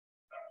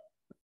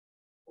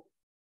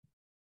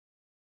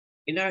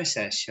In our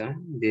session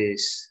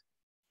this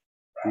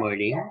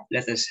morning,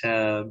 let us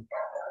have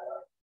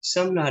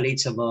some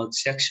knowledge about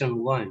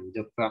Section 1,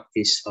 the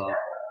practice of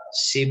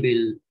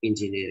civil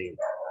engineering.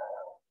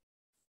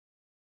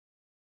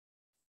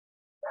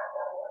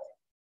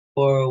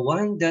 For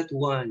 1.1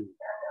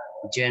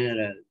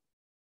 general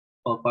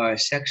of our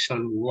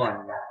Section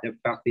 1, the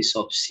practice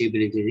of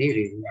civil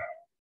engineering,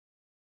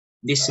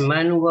 this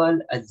manual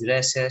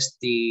addresses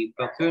the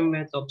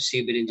procurement of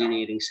civil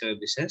engineering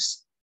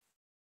services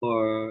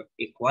for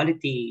a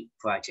quality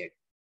project.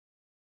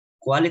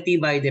 Quality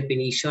by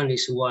definition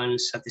is one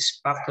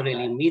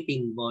satisfactorily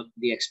meeting both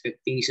the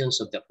expectations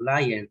of the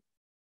client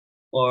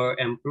or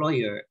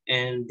employer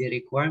and the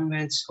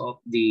requirements of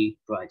the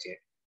project.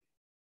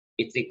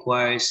 It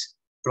requires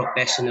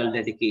professional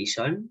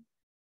dedication,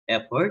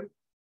 effort,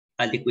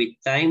 adequate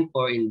time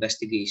for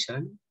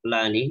investigation,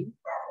 planning,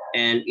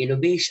 and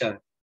innovation,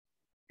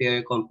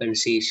 fair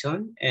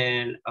compensation,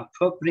 and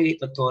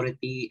appropriate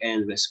authority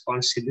and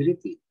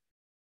responsibility.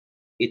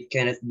 It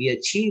cannot be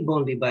achieved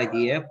only by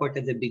the effort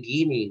at the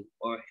beginning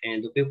or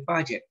end of a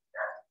project.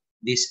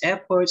 These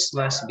efforts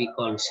must be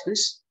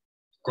conscious,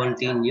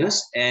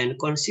 continuous, and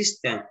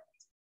consistent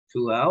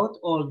throughout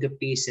all the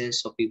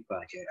phases of a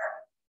project.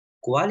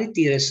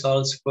 Quality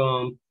results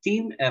from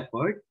team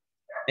effort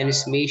and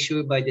is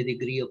measured by the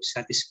degree of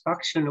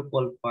satisfaction of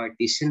all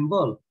parties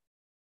involved.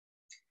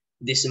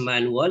 This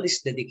manual is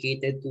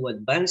dedicated to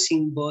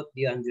advancing both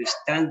the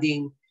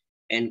understanding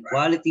and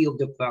quality of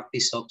the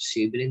practice of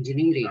civil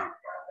engineering.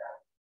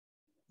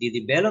 The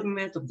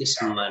development of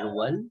this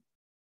manual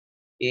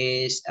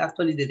is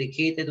actually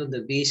dedicated on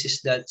the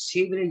basis that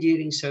civil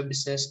engineering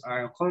services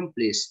are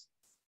accomplished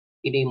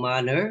in a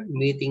manner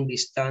meeting the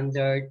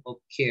standard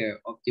of care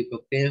of the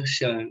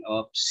profession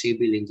of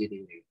civil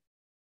engineering.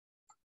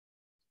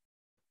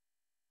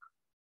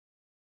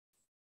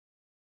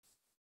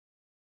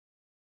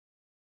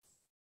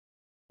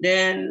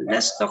 Then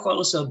let's talk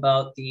also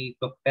about the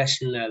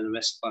professional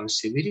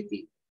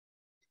responsibility.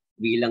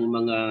 Bilang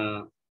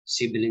mga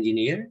civil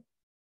engineer,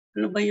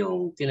 ano ba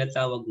yung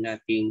tinatawag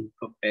nating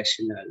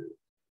professional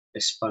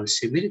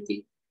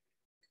responsibility?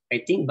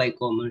 I think by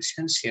common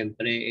sense,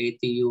 siyempre,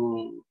 ito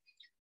yung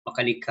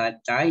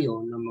makalikha tayo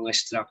ng mga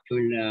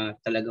structure na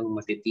talagang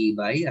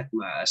matitibay at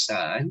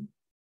maaasahan,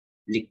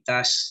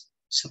 ligtas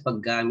sa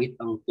paggamit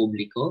ang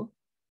publiko,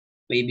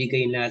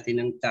 maibigay natin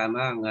ng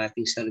tama ang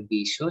ating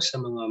serbisyo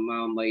sa mga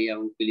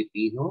mamamayang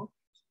Pilipino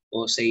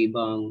o sa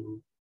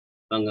ibang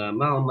mga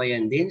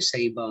mamamayan din sa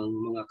ibang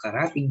mga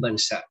karatig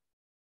bansa.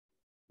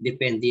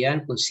 Depende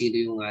yan kung sino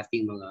yung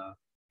ating mga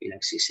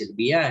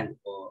pinagsisilbihan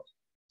o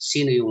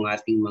sino yung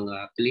ating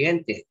mga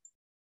kliyente.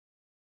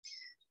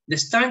 The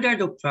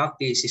standard of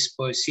practice is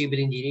for civil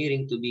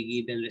engineering to be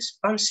given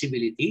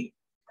responsibility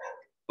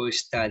for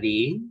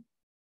studying,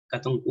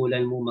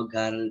 katungkulan mo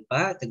mag-aral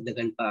pa,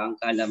 dagdagan pa ang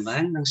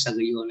kaalaman nang sa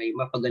gayon ay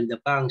mapaganda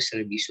pa ang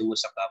serbisyo mo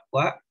sa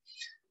kapwa,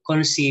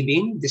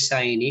 conceiving,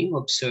 designing,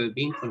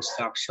 observing,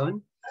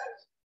 construction,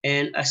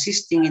 and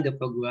assisting in the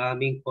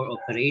programming for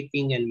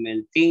operating and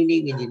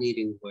maintaining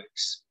engineering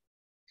works.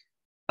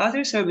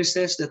 Other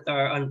services that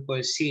are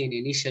unforeseen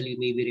initially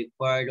may be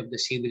required of the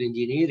civil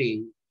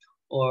engineering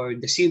or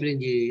the civil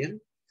engineer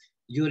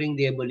during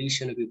the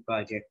evolution of a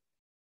project.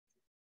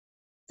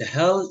 The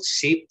health,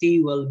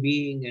 safety,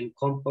 well-being, and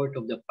comfort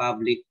of the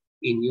public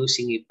in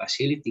using a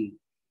facility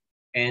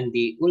and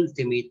the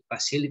ultimate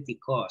facility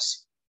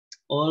cost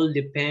all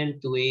depend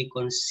to a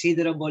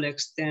considerable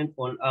extent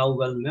on how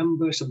well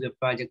members of the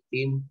project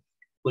team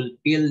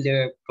fulfill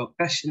their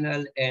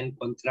professional and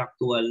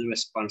contractual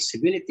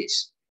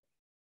responsibilities.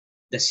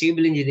 The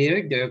civil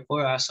engineer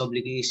therefore has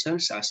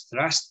obligations as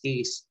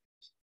trustees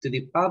to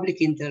the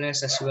public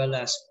interest as well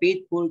as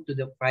faithful to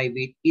the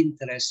private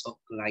interests of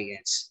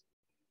clients.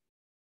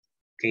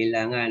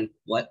 Kailangan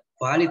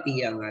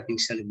quality ang ating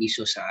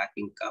serbisyo sa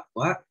ating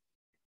kapwa.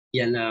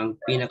 Yan ang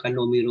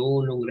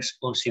pinaka-numero unong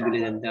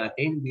responsibilidad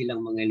natin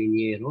bilang mga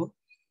linyero.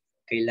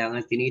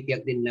 Kailangan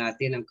tinitiyak din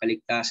natin ang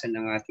kaligtasan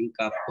ng ating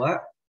kapwa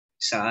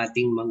sa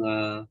ating mga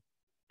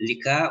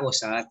likha o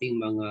sa ating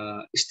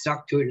mga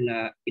structure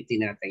na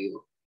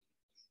itinatayo.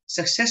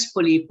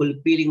 Successfully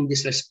fulfilling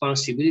these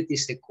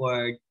responsibilities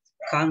required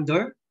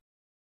candor,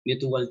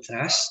 mutual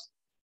trust,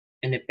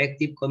 and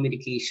effective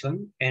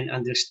communication and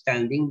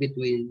understanding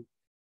between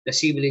the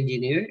civil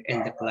engineer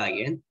and the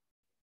client.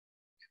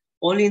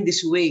 Only in this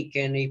way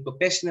can a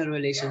professional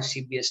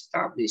relationship be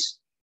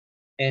established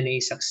and a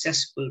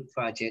successful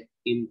project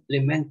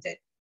implemented.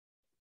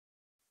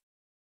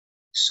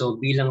 So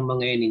bilang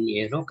mga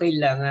engineero,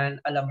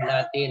 kailangan alam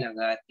natin ang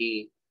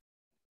ating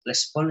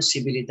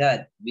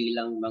responsibilidad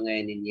bilang mga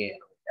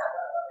engineero.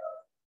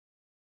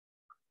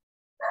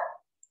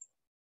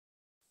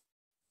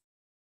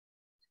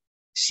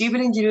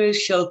 Civil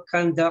engineers shall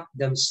conduct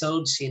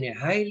themselves in a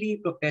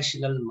highly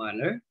professional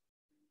manner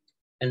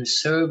and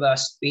serve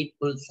as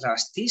faithful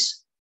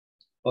trustees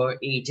or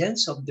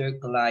agents of their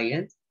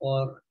client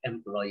or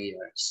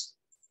employers.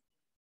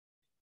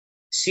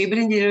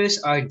 Civil engineers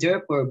are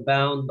therefore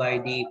bound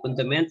by the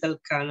fundamental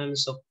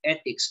canons of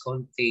ethics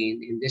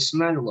contained in this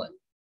manual.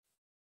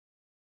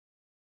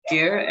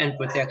 Care and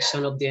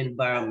protection of the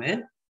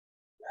environment,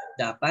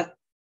 dapat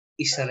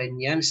isa rin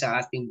yan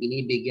sa ating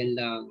binibigyan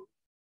lang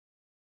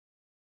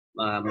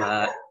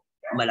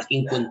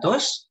malaking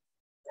puntos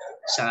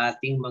sa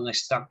ating mga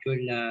structure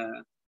na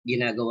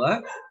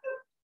ginagawa.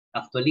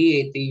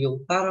 Actually, ito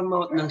yung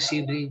paramount ng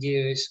civil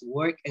engineers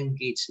work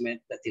engagement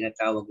na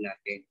tinatawag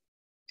natin.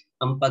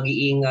 Ang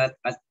pag-iingat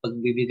at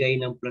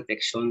pagbibigay ng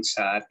proteksyon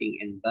sa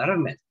ating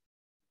environment.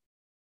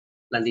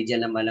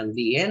 Nandiyan naman ang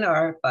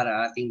DNR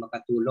para ating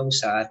makatulong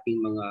sa ating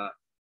mga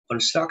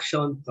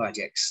construction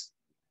projects.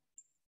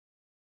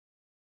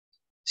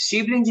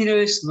 Civil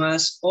engineers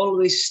must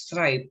always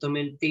strive to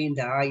maintain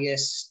the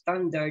highest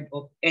standard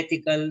of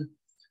ethical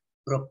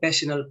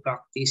professional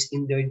practice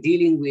in their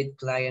dealing with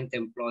client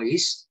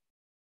employees,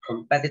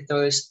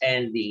 competitors,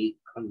 and the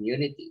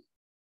community.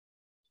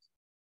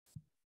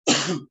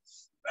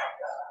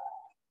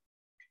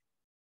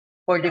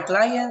 For the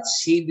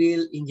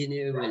client-civil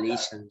engineer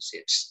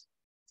relationships,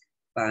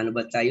 paano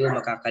ba tayo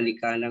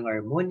makakalika ng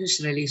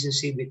harmonious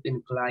relationship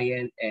between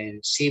client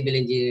and civil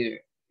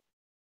engineer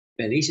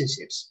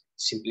relationships?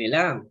 Simple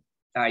lang,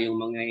 tayong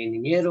mga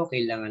inhinyero,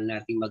 kailangan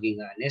nating maging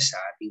honest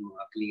sa ating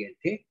mga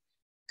kliyente.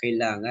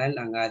 Kailangan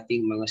ang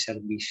ating mga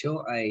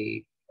serbisyo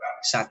ay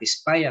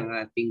satisfy ang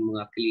ating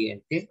mga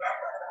kliyente.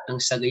 Ang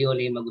sa gayon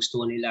ay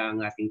magustuhan nila ang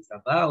ating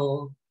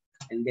trabaho,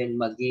 and then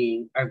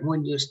maging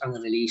harmonious ang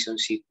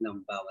relationship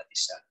ng bawat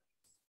isa.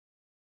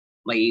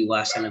 May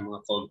iwasan ng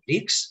mga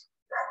conflicts,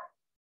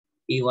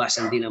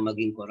 iwasan din ang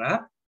maging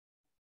corrupt,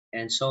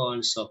 and so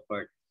on and so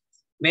forth.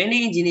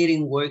 Many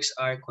engineering works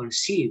are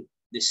conceived,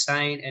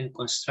 designed, and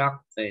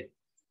constructed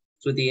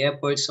through the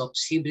efforts of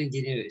civil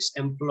engineers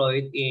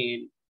employed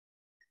in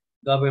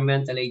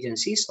governmental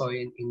agencies or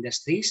in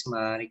industries.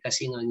 Maaari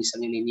kasi ang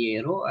isang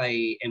inhinyero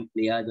ay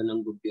empleyado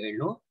ng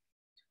gobyerno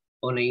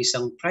o na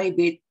isang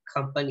private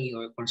company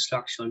or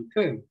construction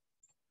firm.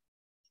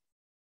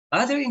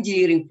 Other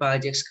engineering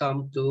projects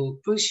come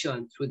to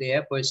fruition through the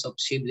efforts of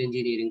civil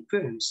engineering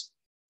firms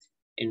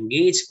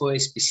engaged for a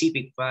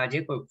specific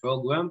project or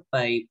program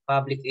by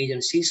public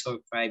agencies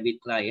or private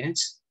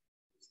clients.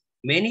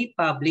 Many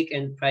public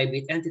and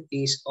private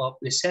entities of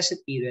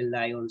necessity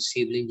rely on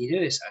civil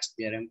engineers as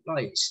their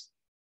employees.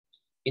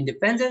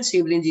 Independent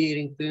civil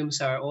engineering firms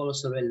are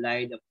also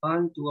relied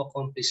upon to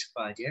accomplish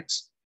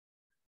projects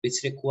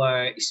which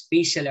require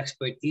special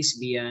expertise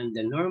beyond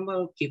the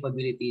normal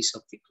capabilities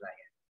of the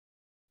client.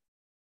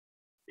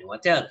 And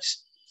what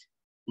else?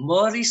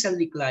 More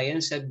recently,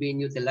 clients have been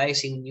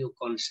utilizing new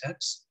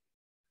concepts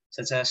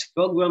such as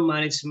program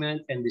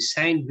management and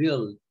design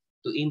build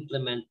to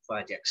implement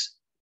projects.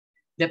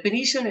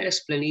 Definition and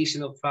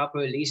explanation of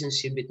proper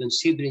relationship between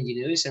civil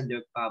engineers and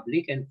their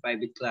public and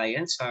private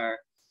clients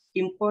are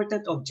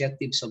important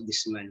objectives of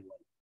this manual.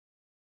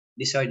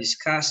 These are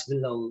discussed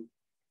below,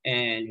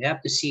 and you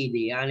have to see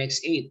the Annex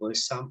A for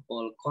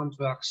sample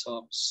contracts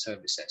of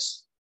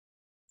services.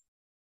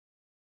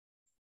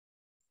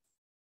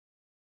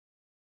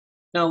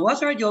 Now,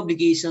 what are the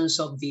obligations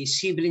of the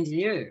civil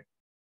engineer?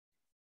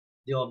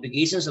 The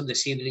obligations of the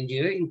civil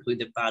engineer include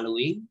the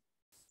following.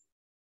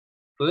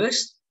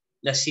 First,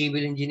 the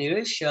civil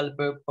engineer shall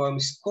perform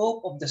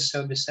scope of the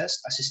services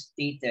as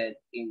stated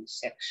in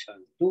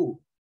Section 2.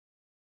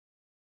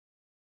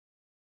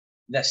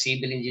 The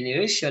civil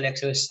engineer shall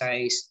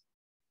exercise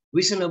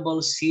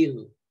reasonable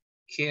zeal,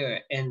 care,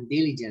 and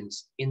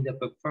diligence in the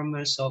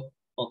performance of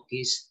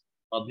his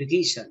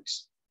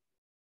obligations.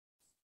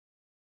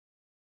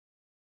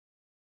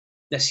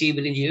 The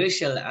civil engineer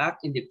shall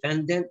act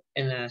independent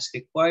and as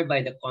required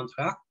by the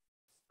contract,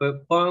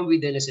 perform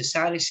with the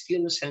necessary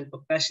skills and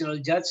professional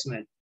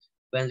judgment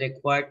when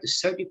required to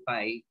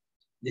certify,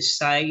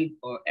 decide,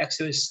 or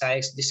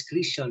exercise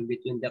discretion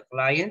between the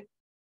client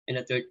and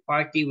a third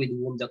party with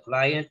whom the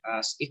client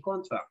has a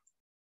contract.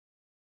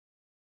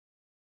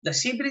 The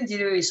civil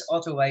engineer is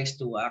authorized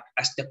to act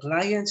as the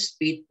client's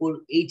faithful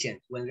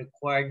agent when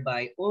required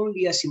by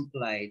only as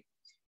implied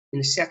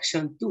in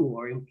Section 2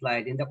 or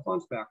implied in the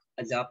contract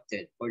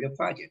adopted for the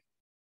project.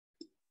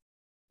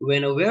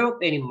 When aware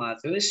of any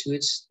matters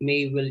which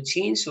will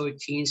change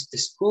the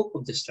scope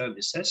of the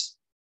services,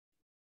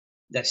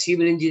 the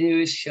civil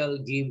engineer shall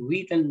give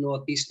written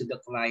notice to the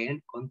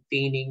client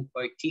containing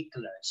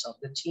particulars of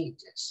the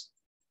changes.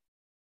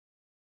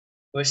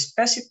 For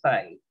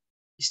specified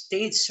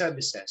state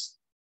services,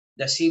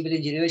 the civil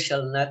engineer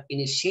shall not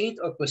initiate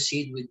or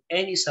proceed with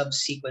any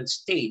subsequent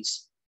stage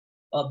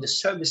of the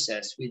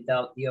services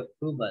without the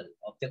approval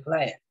of the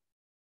client.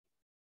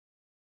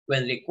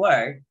 When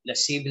required, the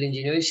civil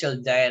engineer shall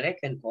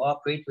direct and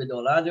cooperate with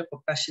all other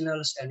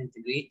professionals and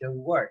integrate their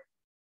work,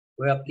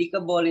 where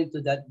applicable,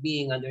 into that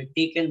being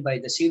undertaken by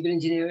the civil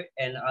engineer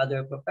and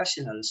other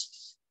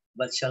professionals,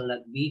 but shall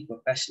not be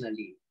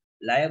professionally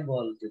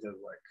liable to their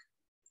work.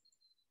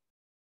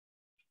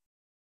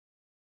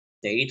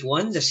 The 8th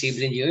one, the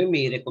civil engineer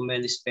may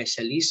recommend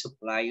specialists,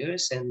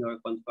 suppliers, and or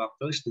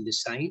contractors to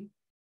design,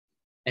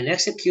 and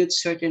execute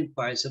certain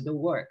parts of the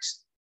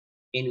works,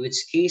 in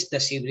which case the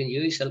civil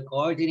engineer shall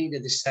coordinate the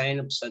design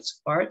of such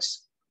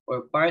parts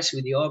or parts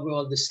with the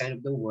overall design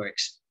of the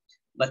works,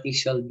 but he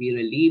shall be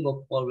relieved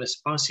of all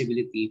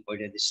responsibility for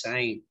the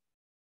design,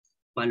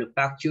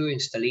 manufacture,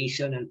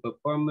 installation, and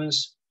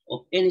performance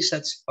of any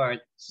such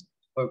parts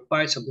or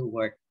parts of the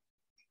work.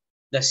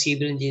 The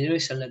civil engineer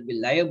shall not be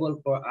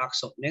liable for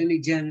acts of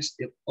negligence,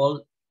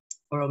 default,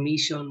 or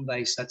omission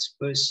by such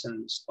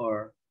persons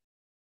or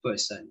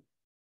person.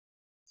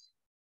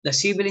 The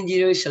civil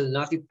engineer shall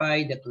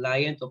notify the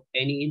client of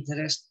any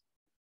interest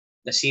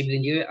the civil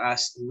engineer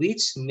as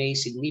which may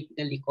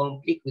significantly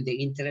conflict with the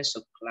interests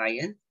of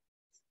client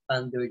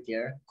under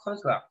their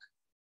contract.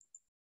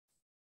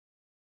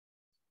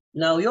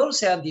 Now, we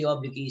also have the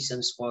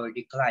obligations for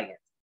the client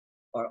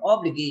or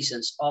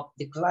obligations of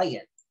the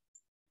client.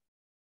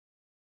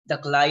 The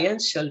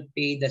client shall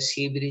pay the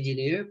civil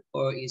engineer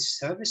for his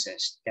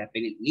services,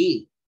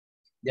 definitely.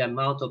 The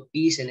amount of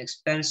fees and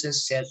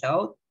expenses set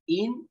out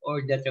in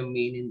or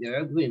determined in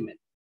their agreement.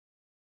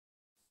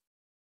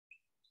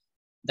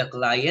 The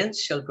client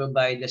shall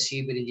provide the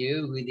civil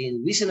engineer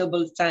within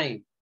reasonable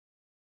time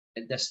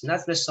that does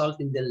not result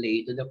in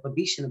delay to the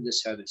provision of the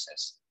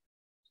services.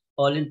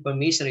 All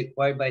information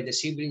required by the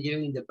civil engineer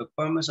in the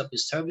performance of the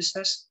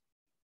services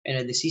and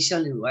a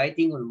decision in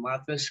writing on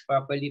matters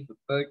properly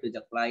prepared to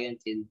the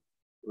client in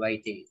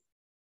writing.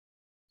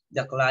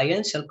 The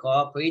client shall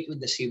cooperate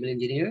with the civil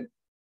engineer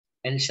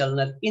and shall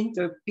not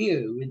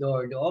interfere with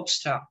or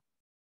obstruct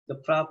the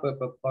proper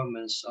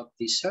performance of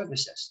these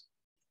services.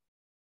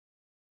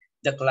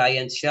 The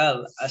client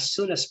shall, as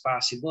soon as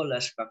possible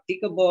as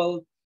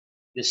practicable,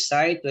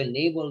 decide to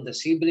enable the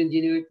civil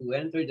engineer to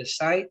enter the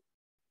site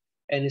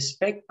and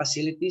inspect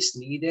facilities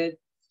needed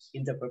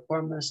in the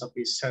performance of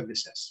his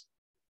services.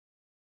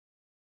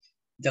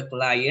 The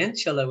client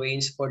shall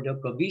arrange for the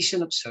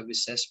provision of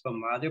services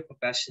from other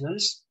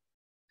professionals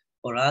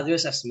or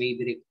others as may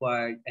be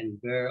required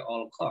and bear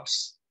all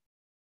costs.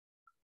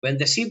 When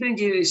the civil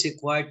engineer is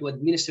required to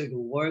administer the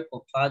work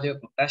of other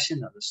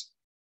professionals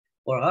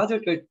or other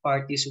third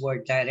parties who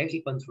are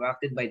directly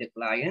contracted by the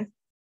client,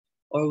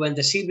 or when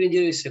the civil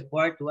engineer is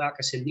required to act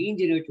as an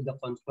engineer to the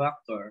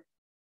contractor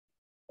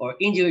or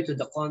engineer to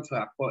the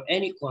contract or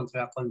any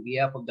contract on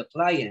behalf of the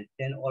client,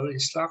 then all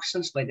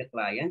instructions by the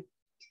client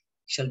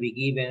shall be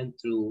given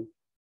through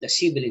the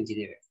civil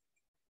engineer.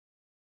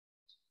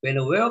 When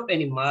aware of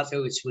any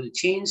matter which will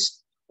change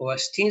or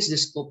has changed the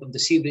scope of the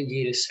civil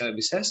engineer's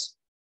services,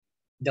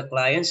 the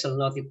client shall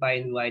notify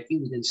in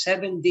writing within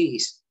 7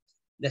 days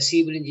the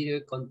civil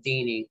engineer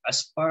containing,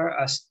 as far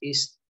as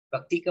is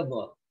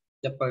practicable,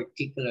 the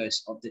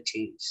particulars of the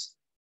change.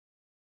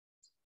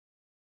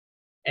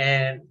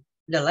 And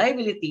the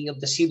liability of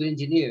the civil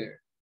engineer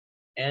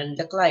and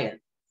the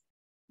client.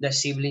 The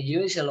civil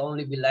engineer shall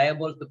only be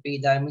liable to pay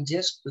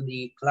damages to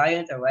the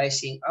client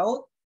arising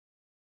out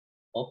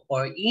of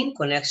or in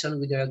connection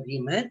with their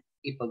agreement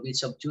if a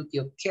breach of duty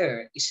of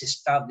care is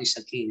established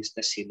against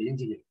the civil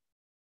engineer.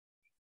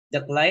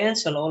 The client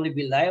shall only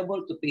be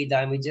liable to pay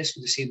damages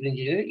to the civil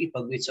engineer if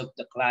a breach of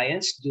the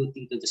client's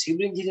duty to the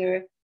civil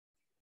engineer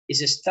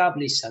is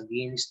established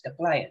against the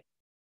client.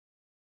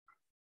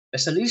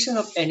 Resolution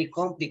of any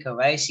conflict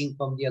arising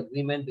from the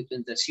agreement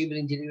between the civil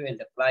engineer and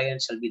the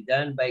client shall be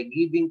done by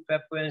giving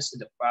preference to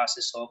the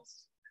process of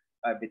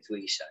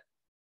arbitration.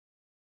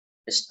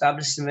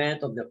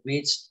 Establishment of the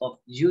breach of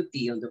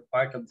duty on the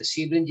part of the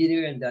civil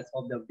engineer and that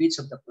of the breach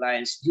of the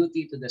client's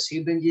duty to the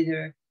civil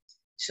engineer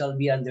shall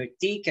be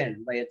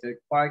undertaken by a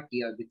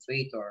third-party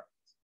arbitrator,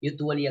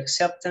 mutually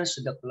acceptance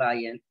to the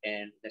client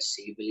and the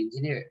civil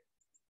engineer.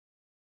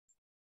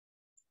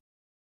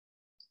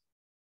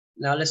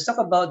 Now let's talk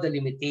about the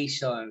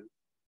limitation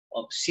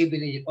of civil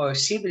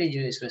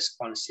engineer's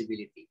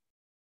responsibility.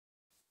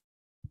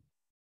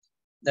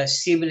 The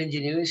civil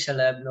engineer shall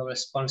have no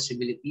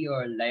responsibility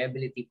or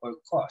liability for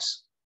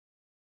cost,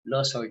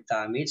 loss or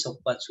damage of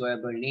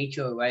whatsoever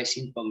nature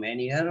arising from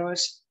any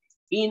errors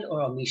in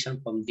or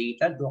omission from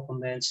data,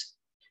 documents,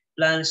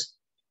 plans,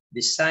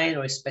 design,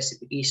 or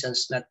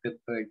specifications not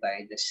prepared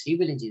by the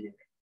civil engineer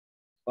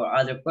or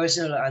other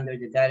personnel under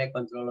the direct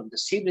control of the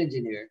civil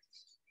engineer,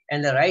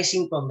 and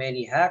arising from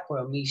any hack or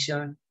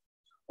omission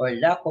or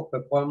lack of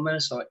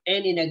performance or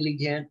any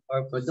negligent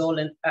or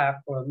fraudulent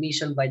act or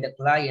omission by the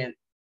client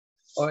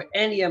or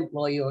any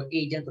employee or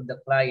agent of the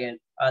client,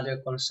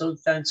 other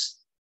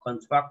consultants,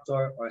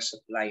 contractor, or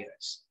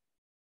suppliers.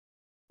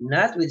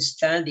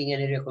 Notwithstanding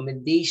any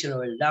recommendation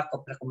or lack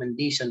of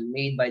recommendation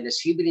made by the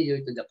civil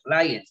engineer to the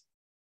client,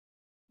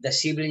 the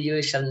civil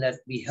engineer shall not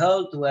be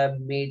held to have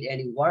made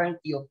any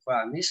warranty or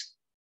promise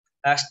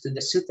as to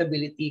the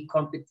suitability,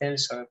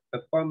 competence, or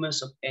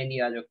performance of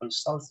any other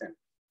consultant,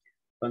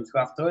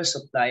 contractor,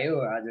 supplier,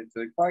 or other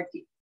third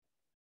party.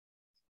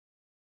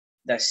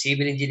 The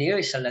civil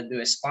engineer shall not be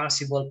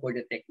responsible for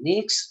the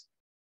techniques,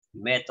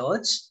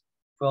 methods,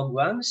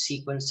 programs,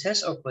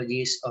 sequences, or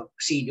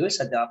procedures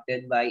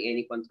adopted by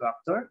any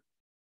contractor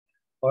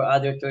or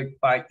other third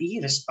party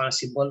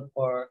responsible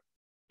for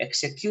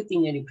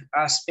executing any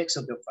aspects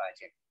of the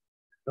project,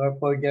 nor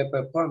for their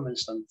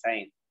performance on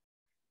time.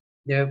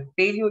 Their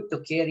failure to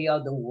carry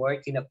out the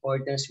work in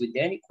accordance with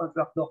any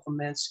contract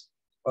documents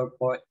or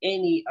for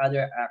any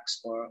other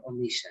acts or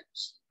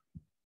omissions.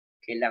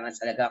 Kailangan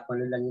talaga kung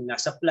ano lang yung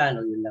nasa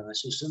plano, yun lang ang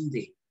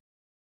susundin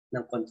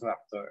ng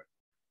contractor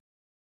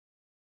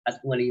at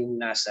kung ano yung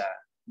nasa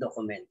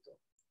dokumento.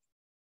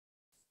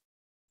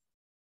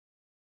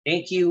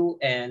 Thank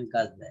you and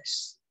God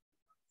bless.